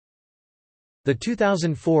The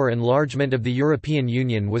 2004 enlargement of the European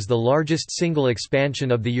Union was the largest single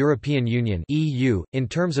expansion of the European Union (EU) in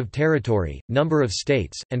terms of territory, number of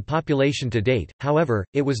states, and population to date. However,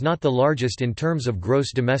 it was not the largest in terms of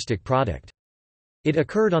gross domestic product. It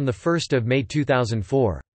occurred on the 1st of May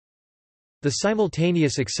 2004. The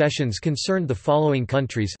simultaneous accessions concerned the following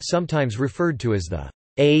countries, sometimes referred to as the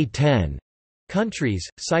A10 countries: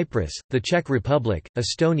 Cyprus, the Czech Republic,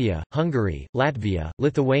 Estonia, Hungary, Latvia,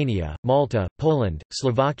 Lithuania, Malta, Poland,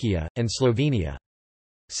 Slovakia, and Slovenia.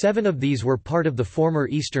 7 of these were part of the former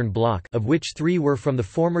Eastern Bloc, of which 3 were from the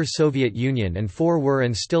former Soviet Union and 4 were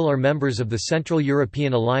and still are members of the Central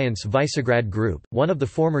European Alliance Visegrad Group, one of the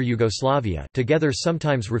former Yugoslavia, together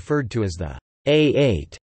sometimes referred to as the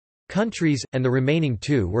A8 countries, and the remaining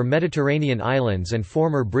 2 were Mediterranean islands and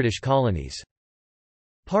former British colonies.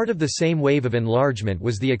 Part of the same wave of enlargement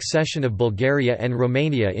was the accession of Bulgaria and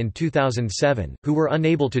Romania in 2007, who were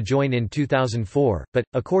unable to join in 2004, but,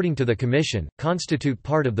 according to the Commission, constitute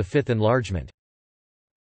part of the fifth enlargement.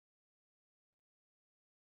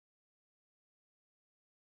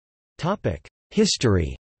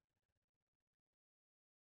 History.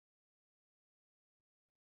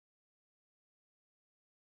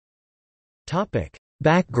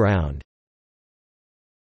 Background.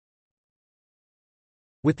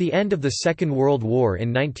 With the end of the Second World War in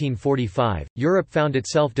 1945, Europe found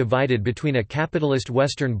itself divided between a capitalist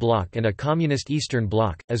Western Bloc and a communist Eastern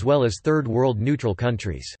Bloc, as well as Third World neutral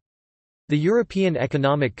countries. The European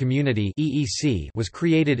Economic Community (EEC) was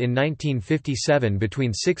created in 1957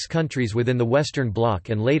 between 6 countries within the Western Bloc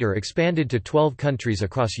and later expanded to 12 countries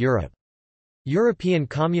across Europe. European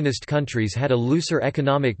communist countries had a looser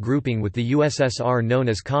economic grouping with the USSR known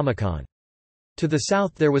as Comecon. To the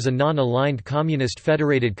south there was a non-aligned communist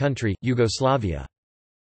federated country, Yugoslavia.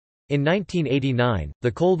 In 1989,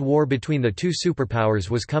 the Cold War between the two superpowers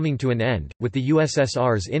was coming to an end, with the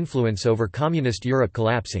USSR's influence over communist Europe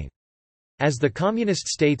collapsing. As the communist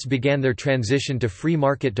states began their transition to free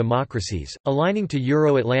market democracies, aligning to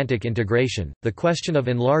Euro-Atlantic integration, the question of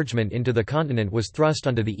enlargement into the continent was thrust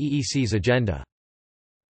onto the EEC's agenda.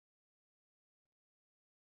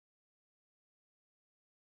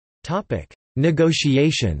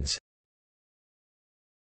 Negotiations.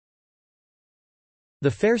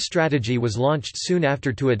 The FAIR strategy was launched soon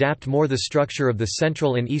after to adapt more the structure of the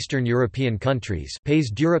Central and Eastern European countries,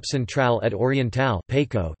 Pays d'Europe Centrale et Orientale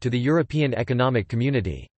to the European Economic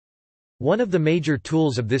Community. One of the major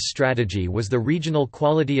tools of this strategy was the Regional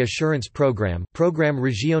Quality Assurance Programme, Programme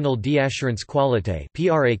Régional d'Assurance Qualité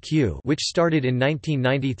 (PRAQ), which started in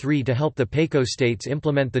 1993 to help the PACO states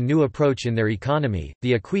implement the new approach in their economy.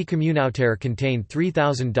 The Acquis communautaire contained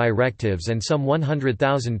 3,000 directives and some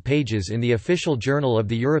 100,000 pages in the official journal of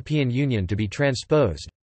the European Union to be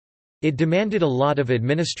transposed. It demanded a lot of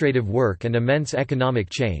administrative work and immense economic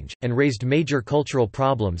change, and raised major cultural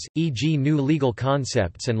problems, e.g. new legal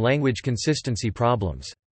concepts and language consistency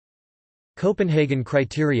problems. Copenhagen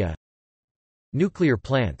criteria. Nuclear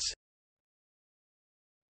plants.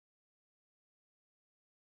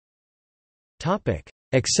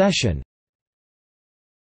 Accession.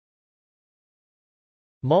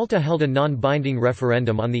 Malta held a non-binding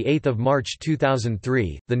referendum on 8 March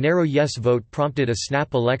 2003. The narrow yes vote prompted a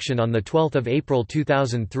snap election on 12 April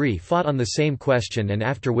 2003 fought on the same question and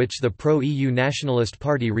after which the pro-EU Nationalist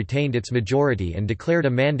Party retained its majority and declared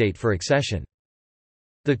a mandate for accession.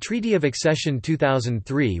 The Treaty of Accession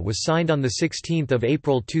 2003 was signed on 16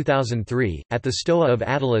 April 2003, at the Stoa of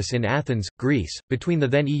Attalus in Athens, Greece, between the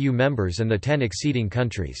then EU members and the 10 acceding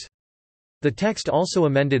countries. The text also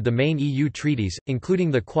amended the main EU treaties, including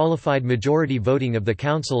the qualified majority voting of the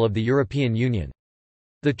Council of the European Union.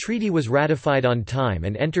 The treaty was ratified on time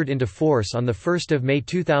and entered into force on 1 May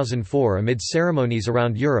 2004 amid ceremonies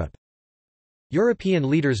around Europe. European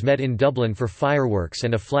leaders met in Dublin for fireworks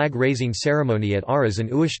and a flag-raising ceremony at Áras an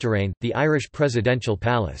Uachtaráin, the Irish presidential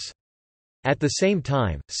palace. At the same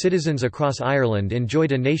time, citizens across Ireland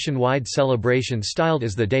enjoyed a nationwide celebration styled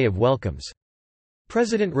as the Day of Welcomes.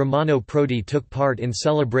 President Romano Prodi took part in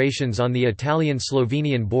celebrations on the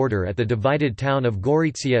Italian-Slovenian border at the divided town of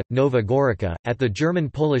Gorizia, Nova Gorica. At the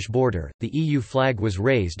German-Polish border, the EU flag was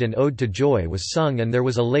raised and Ode to Joy was sung and there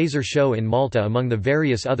was a laser show in Malta among the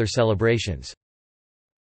various other celebrations.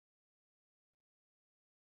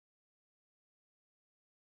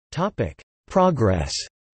 Progress.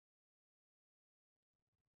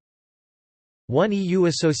 1 EU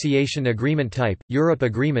Association Agreement Type, Europe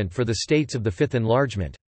Agreement for the States of the Fifth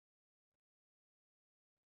Enlargement.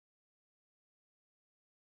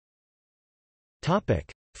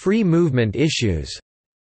 Free movement issues.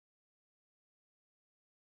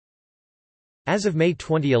 As of May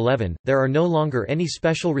 2011, there are no longer any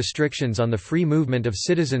special restrictions on the free movement of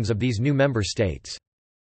citizens of these new member states.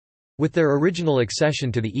 With their original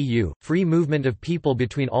accession to the EU, free movement of people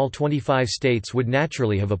between all 25 states would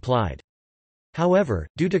naturally have applied. However,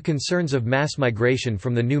 due to concerns of mass migration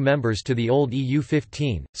from the new members to the old EU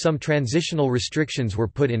 15, some transitional restrictions were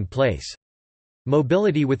put in place.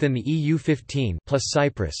 Mobility within the EU 15 plus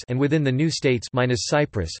Cyprus and within the new states minus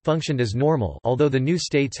Cyprus functioned as normal, although the new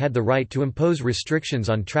states had the right to impose restrictions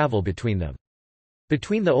on travel between them.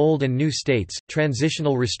 Between the old and new states,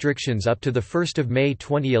 transitional restrictions up to 1 May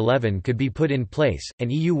 2011 could be put in place,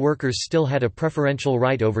 and EU workers still had a preferential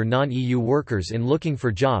right over non-EU workers in looking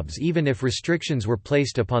for jobs even if restrictions were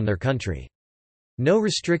placed upon their country. No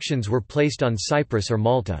restrictions were placed on Cyprus or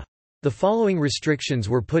Malta. The following restrictions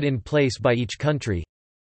were put in place by each country: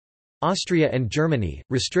 Austria and Germany,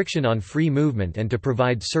 restriction on free movement and to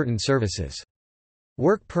provide certain services.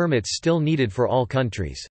 Work permits still needed for all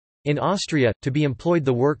countries. In Austria, to be employed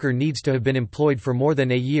the worker needs to have been employed for more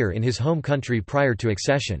than a year in his home country prior to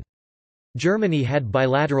accession. Germany had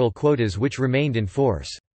bilateral quotas which remained in force.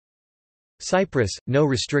 Cyprus, no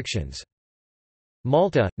restrictions.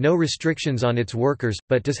 Malta, no restrictions on its workers,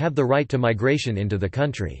 but does have the right to migration into the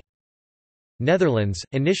country. Netherlands,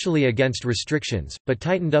 initially against restrictions, but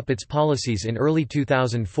tightened up its policies in early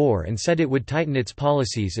 2004 and said it would tighten its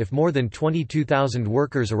policies if more than 22,000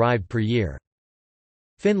 workers arrived per year.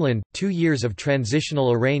 Finland, 2 years of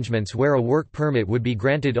transitional arrangements where a work permit would be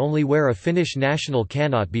granted only where a Finnish national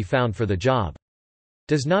cannot be found for the job.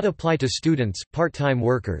 Does not apply to students, part-time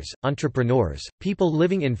workers, entrepreneurs, people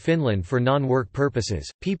living in Finland for non-work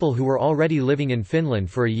purposes, people who were already living in Finland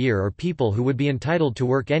for a year or people who would be entitled to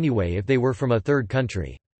work anyway if they were from a third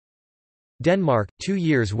country. Denmark, 2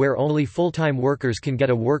 years where only full-time workers can get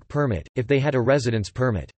a work permit, if they had a residence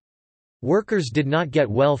permit. Workers did not get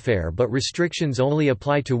welfare but restrictions only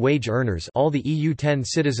apply to wage earners. All the EU 10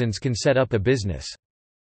 citizens can set up a business.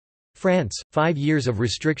 France, 5 years of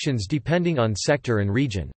restrictions depending on sector and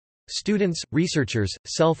region. Students, researchers,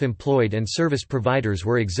 self-employed and service providers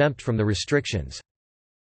were exempt from the restrictions.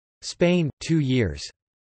 Spain, 2 years.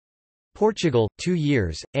 Portugal, 2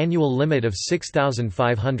 years, annual limit of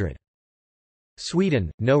 6,500.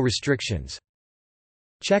 Sweden, no restrictions.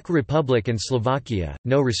 Czech Republic and Slovakia,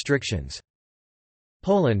 no restrictions.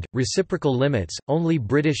 Poland, reciprocal limits, only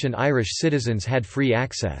British and Irish citizens had free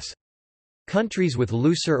access. Countries with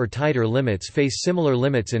looser or tighter limits face similar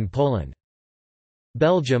limits in Poland.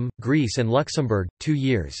 Belgium, Greece and Luxembourg, 2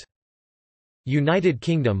 years. United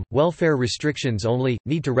Kingdom, welfare restrictions only,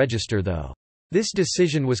 need to register though. This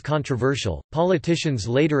decision was controversial. Politicians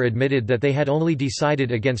later admitted that they had only decided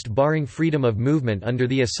against barring freedom of movement under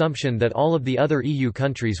the assumption that all of the other EU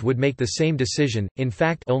countries would make the same decision. In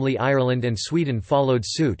fact, only Ireland and Sweden followed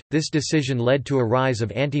suit. This decision led to a rise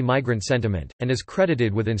of anti-migrant sentiment, and is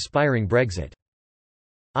credited with inspiring Brexit.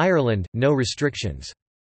 Ireland, no restrictions.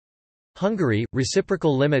 Hungary,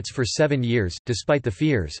 reciprocal limits for 7 years. Despite the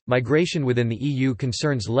fears, migration within the EU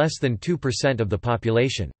concerns less than 2% of the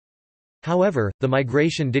population. However, the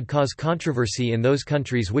migration did cause controversy in those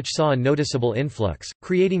countries which saw a noticeable influx,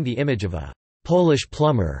 creating the image of a Polish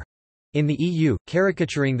plumber in the EU,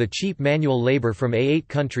 caricaturing the cheap manual labor from E8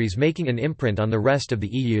 countries making an imprint on the rest of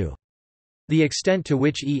the EU. The extent to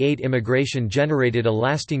which E8 immigration generated a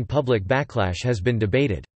lasting public backlash has been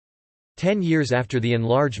debated. 10 years after the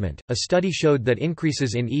enlargement, a study showed that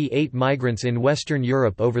increases in E8 migrants in Western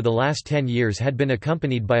Europe over the last 10 years had been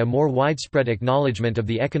accompanied by a more widespread acknowledgement of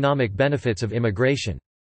the economic benefits of immigration.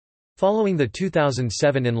 Following the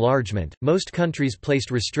 2007 enlargement, most countries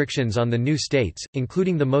placed restrictions on the new states,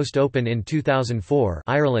 including the most open in 2004,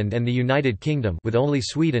 Ireland and the United Kingdom, with only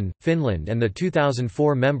Sweden, Finland and the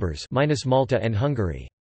 2004 members minus Malta and Hungary.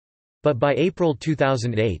 But by April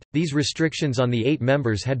 2008, these restrictions on the 8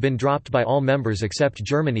 members had been dropped by all members except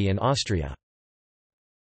Germany and Austria.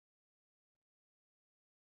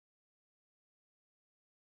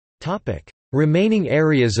 Remaining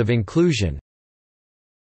areas of inclusion.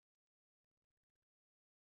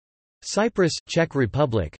 Cyprus, Czech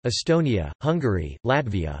Republic, Estonia, Hungary,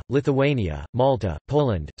 Latvia, Lithuania, Malta,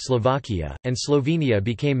 Poland, Slovakia, and Slovenia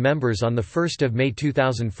became members on 1 May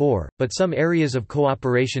 2004, but some areas of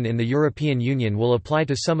cooperation in the European Union will apply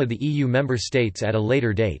to some of the EU member states at a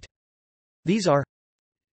later date. These are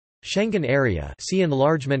Schengen Area. See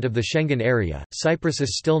enlargement of the Schengen Area. Cyprus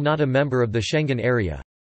is still not a member of the Schengen Area.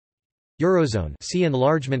 Eurozone. See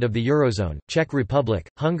enlargement of the Eurozone. Czech Republic,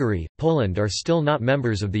 Hungary, Poland are still not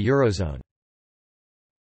members of the Eurozone.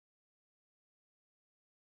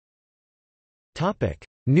 Topic: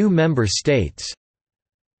 New member states.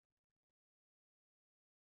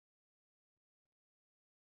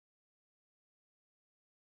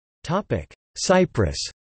 Cyprus.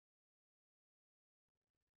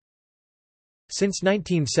 Since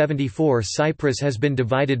 1974, Cyprus has been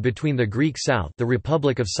divided between the Greek South, the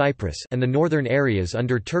Republic of Cyprus, and the northern areas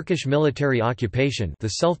under Turkish military occupation, the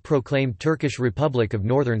self-proclaimed Turkish Republic of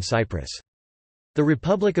Northern Cyprus. The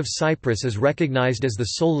Republic of Cyprus is recognized as the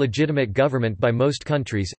sole legitimate government by most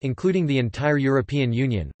countries, including the entire European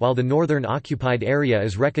Union, while the northern occupied area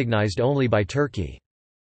is recognized only by Turkey.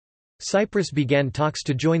 Cyprus began talks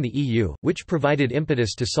to join the EU, which provided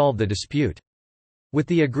impetus to solve the dispute. With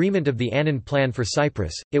the agreement of the Annan Plan for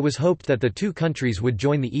Cyprus, it was hoped that the two countries would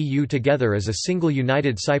join the EU together as a single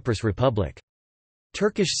united Cyprus Republic.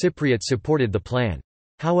 Turkish Cypriots supported the plan.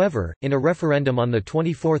 However, in a referendum on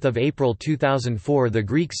 24 April 2004 the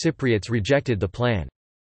Greek Cypriots rejected the plan.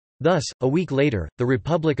 Thus, a week later, the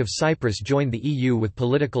Republic of Cyprus joined the EU with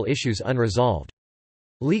political issues unresolved.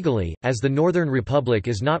 Legally, as the Northern Republic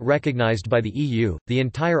is not recognized by the EU, the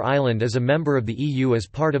entire island is a member of the EU as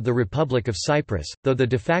part of the Republic of Cyprus, though the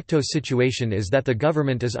de facto situation is that the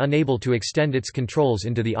government is unable to extend its controls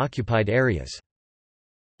into the occupied areas.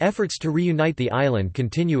 Efforts to reunite the island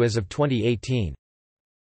continue as of 2018.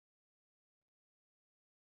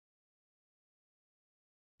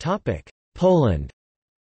 Poland.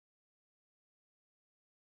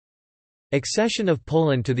 Accession of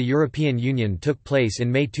Poland to the European Union took place in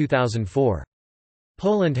May 2004.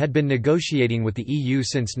 Poland had been negotiating with the EU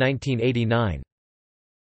since 1989.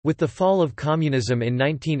 With the fall of communism in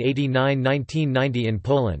 1989–1990 in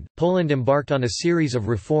Poland, Poland embarked on a series of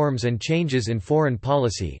reforms and changes in foreign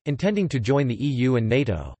policy, intending to join the EU and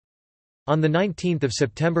NATO. On 19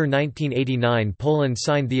 September 1989 Poland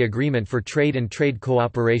signed the Agreement for Trade and Trade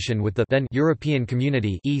Cooperation with the then European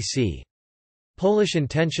Community (EC). Polish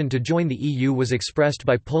intention to join the EU was expressed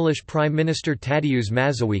by Polish Prime Minister Tadeusz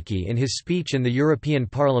Mazowiecki in his speech in the European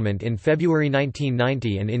Parliament in February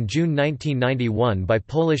 1990 and in June 1991 by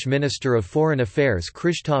Polish Minister of Foreign Affairs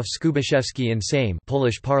Krzysztof Skubiszewski in Sejm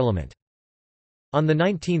Polish Parliament. On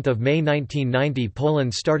 19 May 1990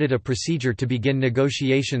 Poland started a procedure to begin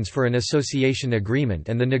negotiations for an association agreement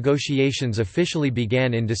and the negotiations officially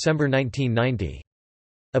began in December 1990.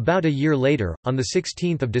 About a year later, on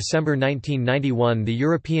 16 December 1991 the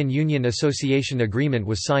European Union Association Agreement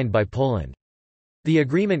was signed by Poland. The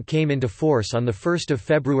agreement came into force on 1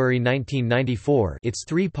 February 1994. Its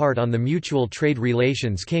three-part on the mutual trade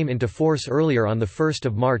relations came into force earlier on 1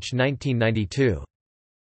 March 1992.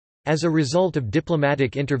 As a result of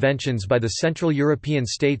diplomatic interventions by the Central European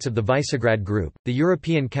states of the Visegrad Group, the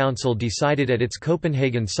European Council decided at its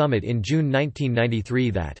Copenhagen summit in June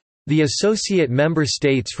 1993 that the associate member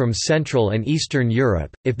states from Central and Eastern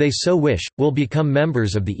Europe, if they so wish, will become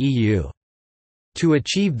members of the EU. To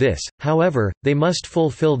achieve this, however, they must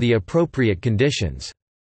fulfill the appropriate conditions.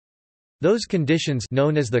 Those conditions,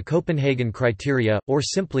 known as the Copenhagen criteria, or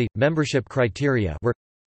simply, membership criteria, were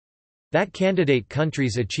that candidate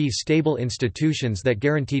countries achieve stable institutions that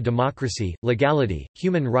guarantee democracy, legality,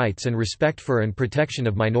 human rights and respect for and protection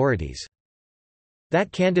of minorities.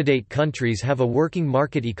 That candidate countries have a working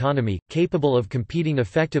market economy, capable of competing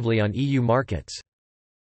effectively on EU markets.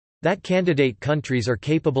 That candidate countries are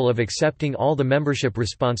capable of accepting all the membership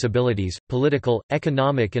responsibilities, political,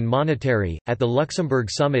 economic and monetary. At the Luxembourg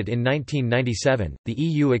summit in 1997, the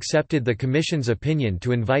EU accepted the Commission's opinion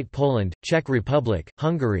to invite Poland, Czech Republic,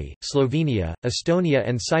 Hungary, Slovenia, Estonia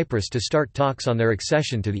and Cyprus to start talks on their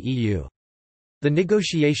accession to the EU. The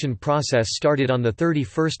negotiation process started on 31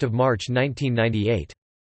 March 1998.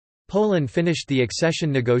 Poland finished the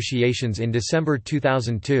accession negotiations in December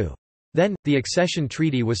 2002. Then, the accession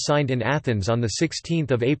treaty was signed in Athens on 16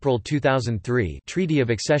 April 2003, Treaty of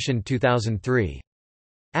Accession 2003.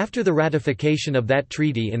 After the ratification of that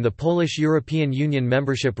treaty in the Polish European Union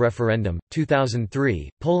membership referendum, 2003,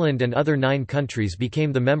 Poland and other 9 countries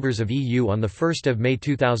became the members of EU on 1 May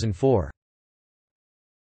 2004.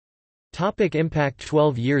 Impact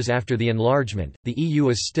 12 years after the enlargement, the EU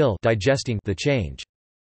is still digesting the change.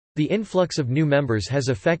 The influx of new members has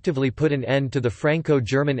effectively put an end to the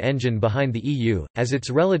Franco-German engine behind the EU, as its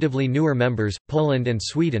relatively newer members, Poland and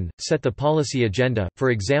Sweden, set the policy agenda, for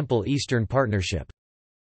example Eastern Partnership.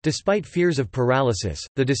 Despite fears of paralysis,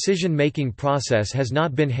 the decision-making process has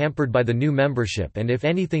not been hampered by the new membership and if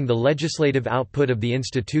anything the legislative output of the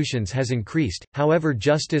institutions has increased, however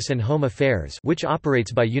Justice and Home Affairs, which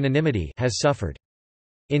operates by unanimity, has suffered.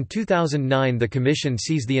 In 2009 the Commission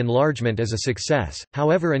sees the enlargement as a success,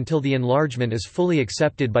 however until the enlargement is fully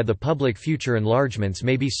accepted by the public future enlargements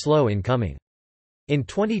may be slow in coming. In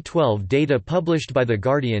 2012 data published by The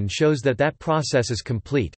Guardian shows that process is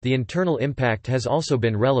complete. The internal impact has also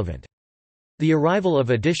been relevant. The arrival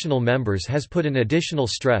of additional members has put an additional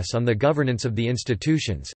stress on the governance of the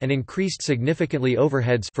institutions, and increased significantly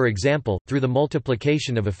overheads, for example, through the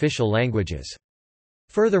multiplication of official languages.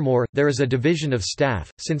 Furthermore, there is a division of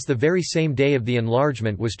staff, since the very same day of the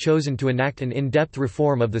enlargement was chosen to enact an in-depth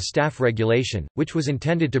reform of the staff regulation, which was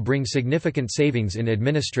intended to bring significant savings in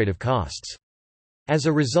administrative costs. As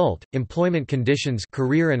a result, employment conditions,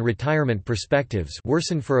 career and retirement perspectives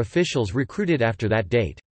worsened for officials recruited after that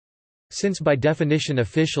date. Since by definition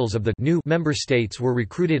officials of the new member states were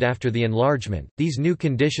recruited after the enlargement, these new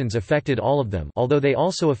conditions affected all of them, although they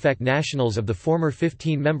also affect nationals of the former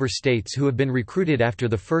 15 member states who have been recruited after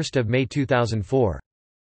 1 May 2004.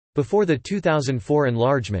 Before the 2004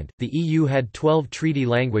 enlargement, the EU had 12 treaty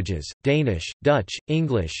languages: Danish, Dutch,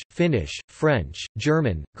 English, Finnish, French,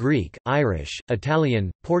 German, Greek, Irish,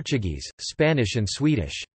 Italian, Portuguese, Spanish and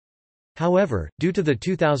Swedish. However, due to the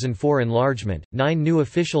 2004 enlargement, 9 new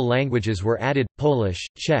official languages were added: Polish,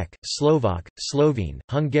 Czech, Slovak, Slovene,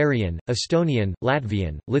 Hungarian, Estonian,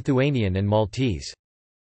 Latvian, Lithuanian and Maltese.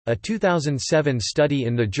 A 2007 study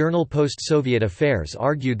in the journal Post-Soviet Affairs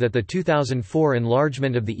argued that the 2004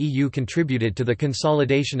 enlargement of the EU contributed to the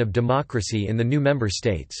consolidation of democracy in the new member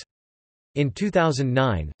states. In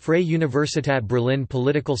 2009, Freie Universität Berlin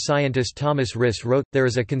political scientist Thomas Riss wrote, "There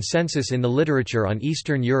is a consensus in the literature on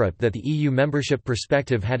Eastern Europe that the EU membership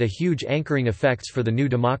perspective had a huge anchoring effects for the new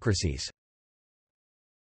democracies."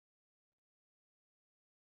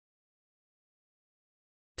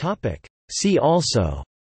 See also: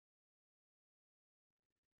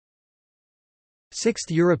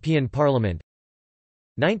 6th European Parliament,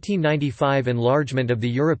 1995 Enlargement of the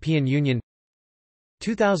European Union,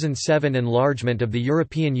 2007 Enlargement of the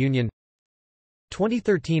European Union,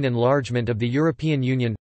 2013 Enlargement of the European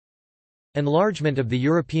Union, Enlargement of the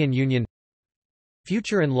European Union,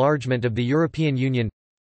 Future enlargement of the European Union,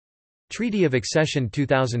 Treaty of Accession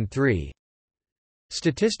 2003.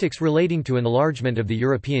 Statistics relating to enlargement of the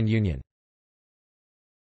European Union.